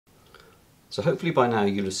So hopefully by now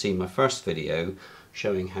you'll have seen my first video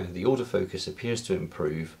showing how the autofocus appears to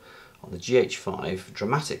improve on the GH5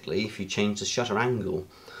 dramatically if you change the shutter angle.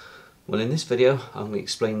 Well, in this video I'm going to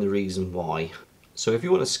explain the reason why. So if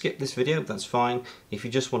you want to skip this video, that's fine. If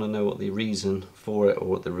you just want to know what the reason for it or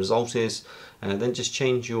what the result is, then just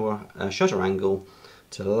change your shutter angle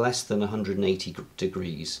to less than 180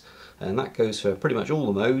 degrees. And that goes for pretty much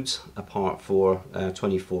all the modes apart for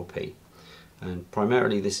 24p. And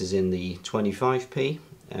primarily this is in the 25p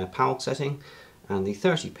PAL setting and the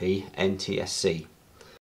 30p NTSC.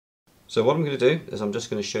 So what I'm going to do is I'm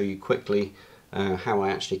just going to show you quickly how I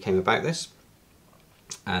actually came about this,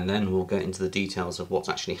 and then we'll get into the details of what's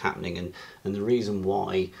actually happening and the reason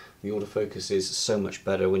why the autofocus is so much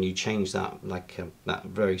better when you change that that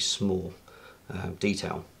very small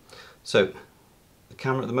detail. So the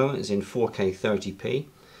camera at the moment is in 4K 30p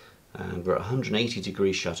and we're at 180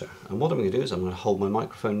 degree shutter, and what I'm going to do is I'm going to hold my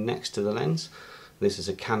microphone next to the lens. This is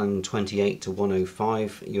a Canon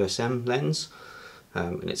 28-105 USM lens,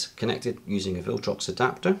 and it's connected using a Viltrox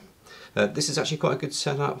adapter. This is actually quite a good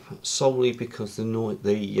setup solely because the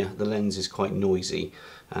lens is quite noisy,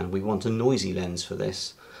 and we want a noisy lens for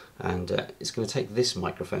this, and it's going to take this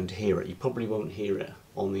microphone to hear it. You probably won't hear it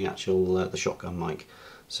on the actual the shotgun mic.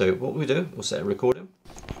 So what we do, we'll set a recording.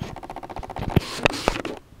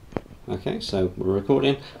 Okay, so we're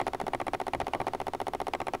recording.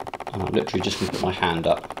 I'm literally just going to put my hand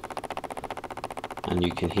up and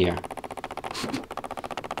you can hear.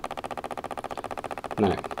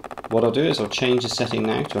 Now, what I'll do is I'll change the setting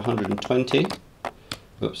now to 120.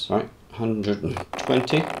 Oops, sorry,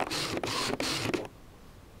 120.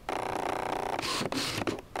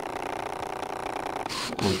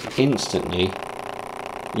 And instantly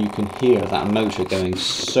you can hear that motor going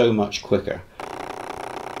so much quicker.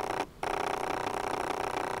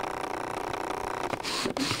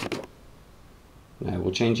 Now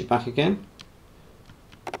we'll change it back again.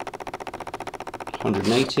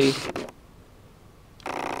 180.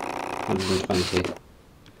 120,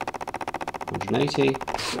 180,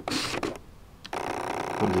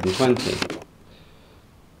 120.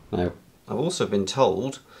 Now, I've also been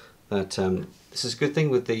told that this is a good thing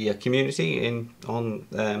with the community on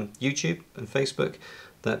YouTube and Facebook,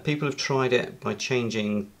 that people have tried it by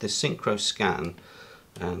changing the synchro scan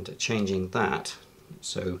and changing that.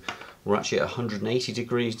 So we're actually at 180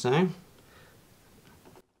 degrees now,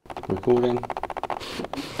 recording,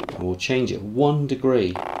 and we'll change it 1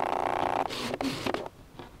 degree.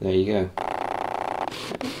 There you go.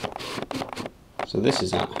 So this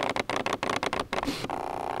is at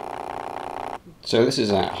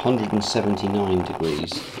 179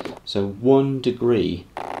 degrees. So 1 degree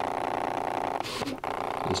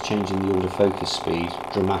is changing the autofocus speed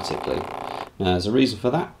dramatically. Now there's a reason for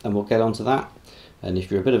that, and we'll get onto that. And if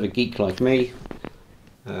you're a bit of a geek like me,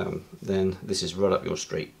 then this is right up your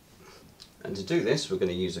street. And to do this, we're going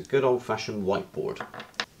to use a good old-fashioned whiteboard.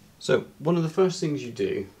 So one of the first things you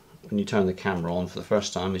do when you turn the camera on for the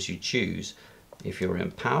first time is you choose if you're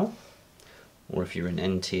in PAL or if you're in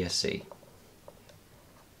NTSC.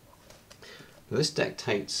 This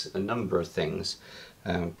dictates a number of things.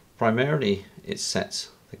 Primarily it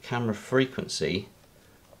sets the camera frequency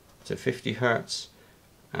to 50 Hz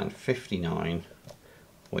and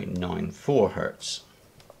 59.94 Hz.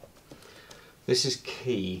 This is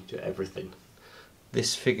key to everything.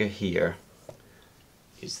 This figure here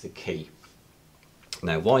is the key.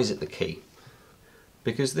 Now, why is it the key?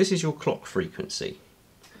 Because this is your clock frequency.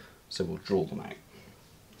 So we'll draw them out.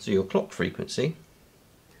 So your clock frequency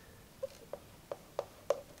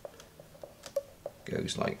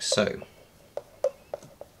goes like so.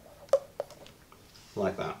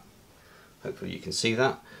 Like that. Hopefully you can see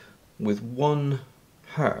that. With 1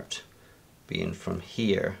 hertz being from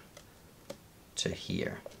here to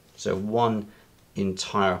here. So 1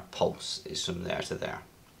 entire pulse is from there to there.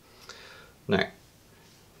 Now,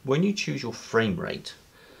 when you choose your frame rate,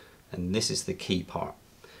 and this is the key part,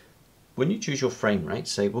 when you choose your frame rate,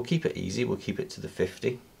 say we'll keep it easy, we'll keep it to the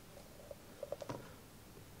 50.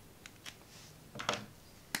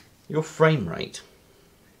 Your frame rate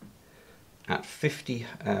at 50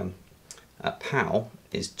 at PAL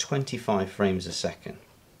is 25 frames a second.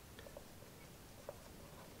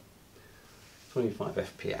 25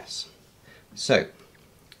 FPS. So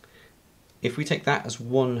if we take that as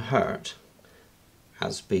 1 hertz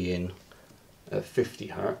as being 50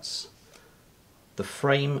 hertz, the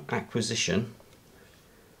frame acquisition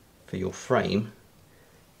for your frame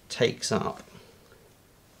takes up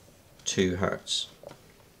 2 hertz.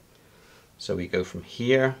 So we go from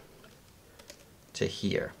here to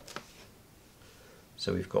here.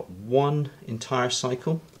 So we've got 1 entire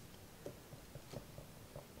cycle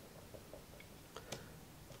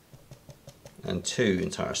and 2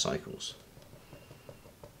 entire cycles,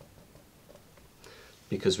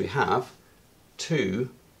 because we have 2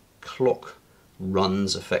 clock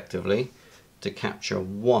runs effectively to capture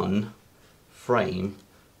 1 frame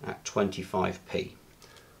at 25p.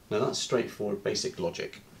 Now that's straightforward basic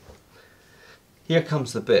logic. Here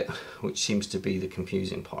comes the bit which seems to be the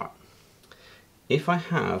confusing part. If I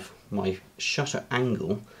have my shutter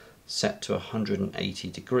angle set to 180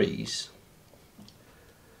 degrees,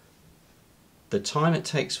 the time it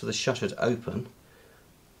takes for the shutter to open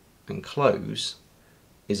and close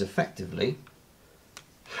is effectively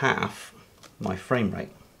half my frame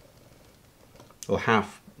rate, or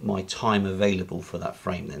half my time available for that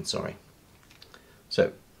frame then, sorry.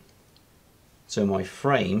 So my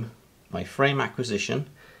frame acquisition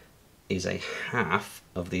is a half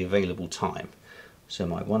of the available time. So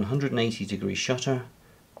my 180 degree shutter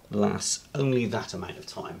lasts only that amount of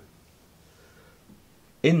time.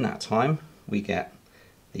 In that time we get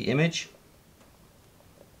the image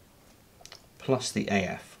plus the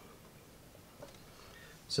AF.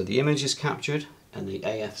 So the image is captured and the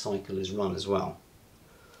AF cycle is run as well.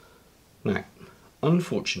 Now,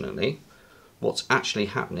 unfortunately, what's actually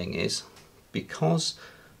happening is, because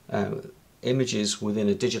images within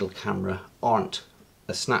a digital camera aren't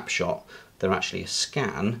a snapshot, they're actually a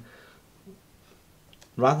scan,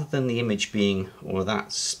 rather than the image being, or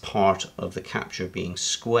that part of the capture being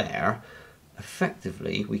square,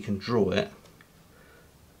 effectively we can draw it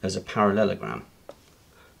as a parallelogram,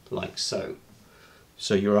 like so.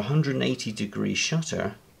 So your 180 degree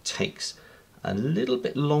shutter takes a little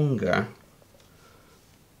bit longer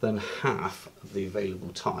than half of the available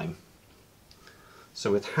time.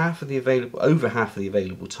 So with over half of the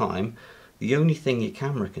available time, the only thing your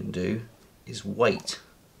camera can do is wait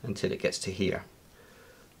until it gets to here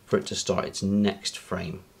for it to start its next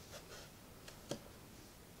frame.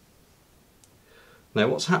 Now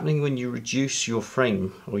what's happening when you reduce your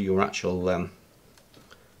frame, or your actual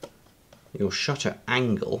your shutter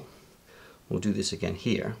angle? We'll do this again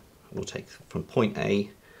here. We'll take from point A,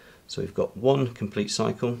 so we've got 1 complete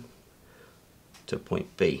cycle, to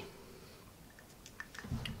point B,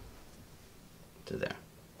 to there.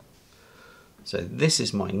 So this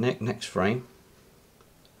is my next frame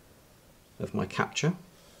of my capture.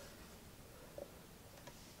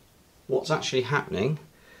 What's actually happening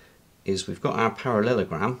is we've got our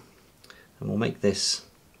parallelogram, and we'll make this,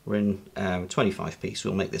 we're in 25p, so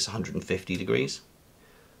we'll make this 150 degrees.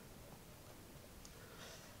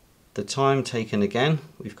 The time taken again,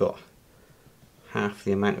 we've got half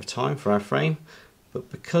the amount of time for our frame, but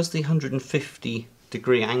because the 150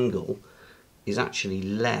 degree angle is actually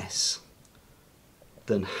less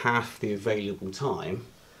than half the available time,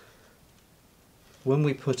 when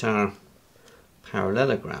we put our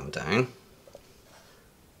parallelogram down,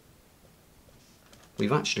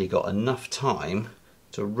 we've actually got enough time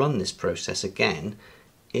to run this process again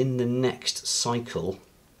in the next cycle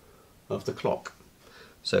of the clock.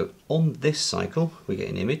 So on this cycle we get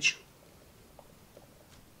an image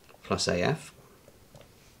plus AF,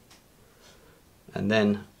 and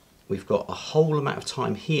then we've got a whole amount of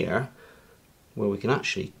time here where we can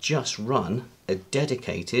actually just run a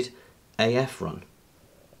dedicated AF run,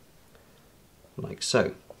 like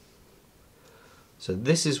so. So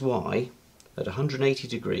this is why at 180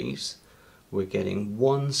 degrees we're getting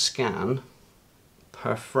 1 scan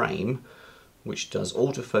per frame, which does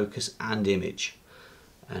autofocus and image.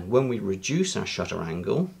 And when we reduce our shutter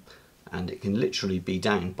angle, and it can literally be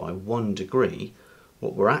down by 1 degree,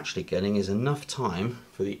 what we're actually getting is enough time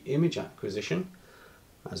for the image acquisition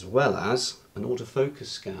as well as an autofocus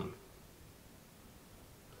scan,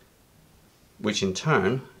 which in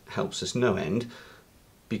turn helps us no end,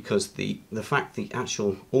 because the fact the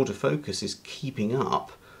actual autofocus is keeping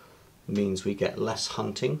up means we get less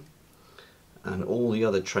hunting, and all the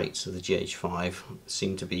other traits of the GH5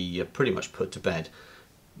 seem to be pretty much put to bed,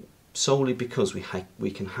 solely because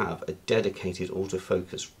we can have a dedicated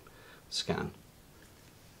autofocus scan.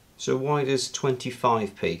 So why does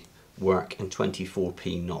 25p work and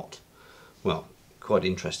 24p not? Well, quite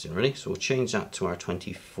interesting really. So we'll change that to our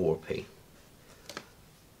 24p.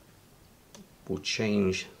 We'll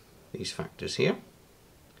change these factors here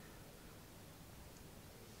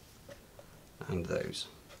and those.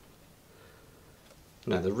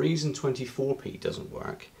 Now the reason 24p doesn't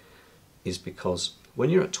work is because when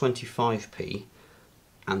you're at 25p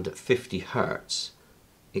and at 50 Hertz,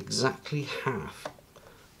 exactly half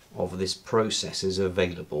of this process is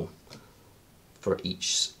available for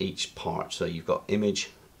each part. So you've got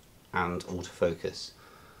image and autofocus.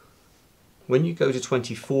 When you go to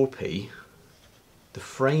 24p, the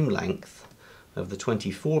frame length of the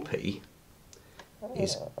 24p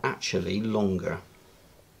is actually longer.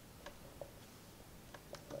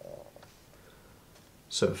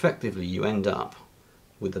 So effectively you end up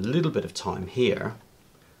with a little bit of time here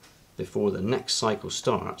before the next cycle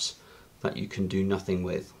starts that you can do nothing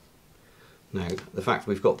with. Now the fact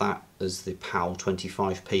we've got that as the PAL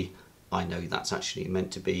 25p, I know that's actually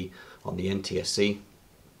meant to be on the NTSC,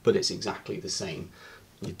 but it's exactly the same.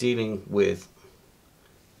 You're dealing with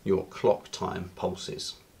your clock time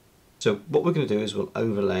pulses. So what we're going to do is we'll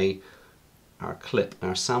overlay our clip,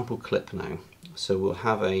 our sample clip now. So we'll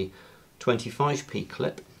have a 25p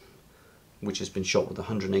clip which has been shot with a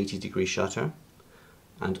 180-degree shutter,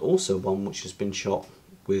 and also one which has been shot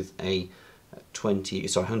with a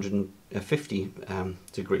 150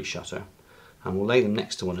 degree shutter, and we'll lay them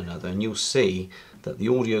next to one another, and you'll see that the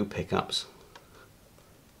audio pickups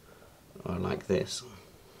are like this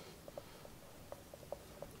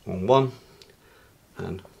on one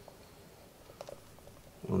and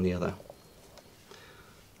on the other,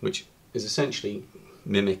 which is essentially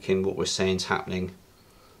mimicking what we're saying is happening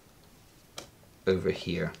over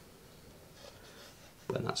here,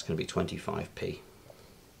 when that's going to be 25p.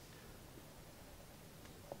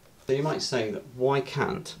 So you might say that why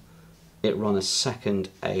can't it run a second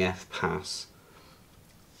AF pass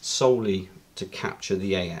solely to capture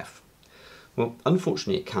the AF? Well,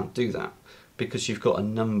 unfortunately it can't do that because you've got a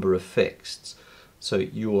number of fixeds. So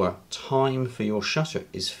your time for your shutter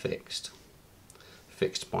is fixed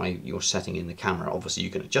by your setting in the camera. Obviously you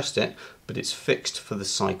can adjust it, but it's fixed for the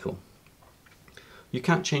cycle. You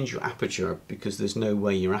can't change your aperture because there's no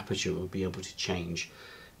way your aperture will be able to change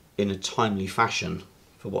in a timely fashion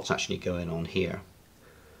for what's actually going on here.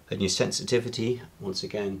 And your sensitivity, once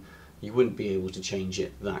again, you wouldn't be able to change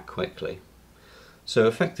it that quickly. So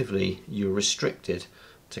effectively you're restricted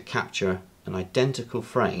to capture an identical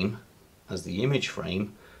frame as the image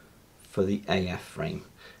frame for the AF frame,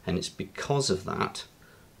 and it's because of that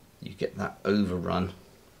you get that overrun,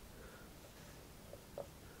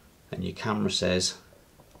 and your camera says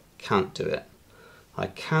can't do it. I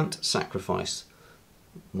can't sacrifice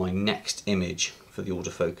my next image for the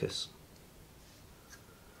autofocus.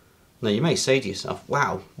 Now you may say to yourself,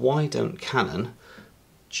 wow, why don't Canon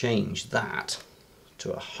change that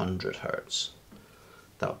to 100 Hertz?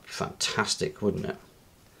 That would be fantastic, wouldn't it?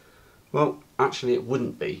 Well, actually it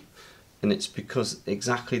wouldn't be, and it's because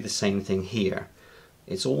exactly the same thing here.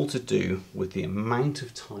 It's all to do with the amount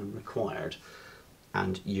of time required,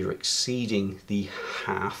 and you're exceeding the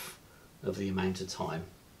half of the amount of time.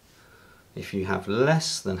 If you have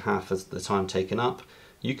less than half of the time taken up,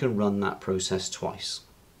 you can run that process twice.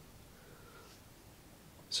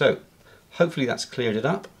 So hopefully that's cleared it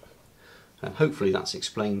up, and hopefully that's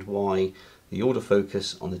explained why the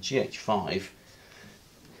autofocus on the GH5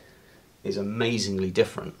 is amazingly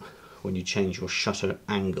different when you change your shutter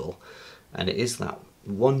angle, and it is that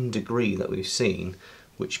 1 degree that we've seen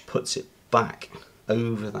which puts it back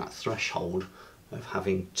over that threshold of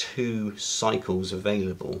having 2 cycles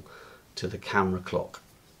available to the camera clock.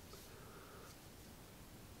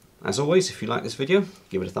 As always, if you like this video,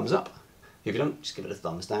 give it a thumbs up. If you don't, just give it a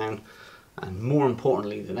thumbs down, and more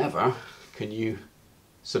importantly than ever, can you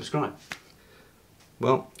subscribe?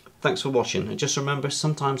 Well, thanks for watching, and just remember,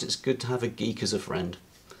 sometimes it's good to have a geek as a friend.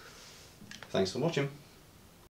 Thanks for watching.